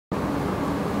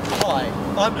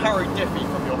I'm Harry Diffie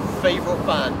from your favourite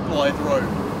band, Blyth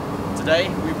Road. Today,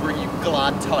 we bring you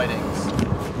glad tidings.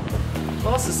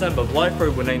 Last December, Blyth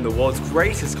Road were named the world's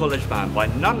greatest college band by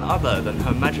none other than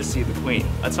Her Majesty the Queen,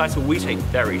 a title we take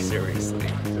very seriously.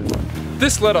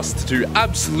 This led us to do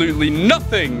absolutely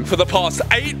nothing for the past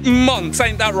 8 months,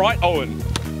 ain't that right, Owen?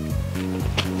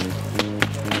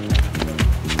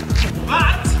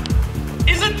 That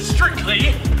isn't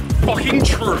strictly fucking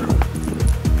true.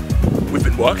 We've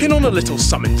been working on a little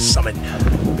something.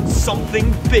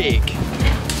 Something big.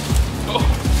 Oh,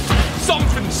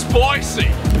 something spicy.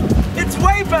 It's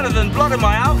way better than blood in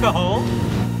my alcohol.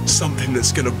 Something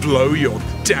that's gonna blow your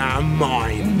damn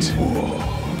mind.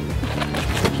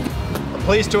 I'm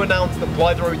pleased to announce that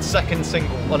Blyth Road's second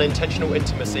single, Unintentional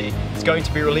Intimacy, is going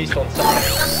to be released on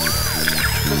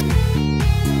Saturday.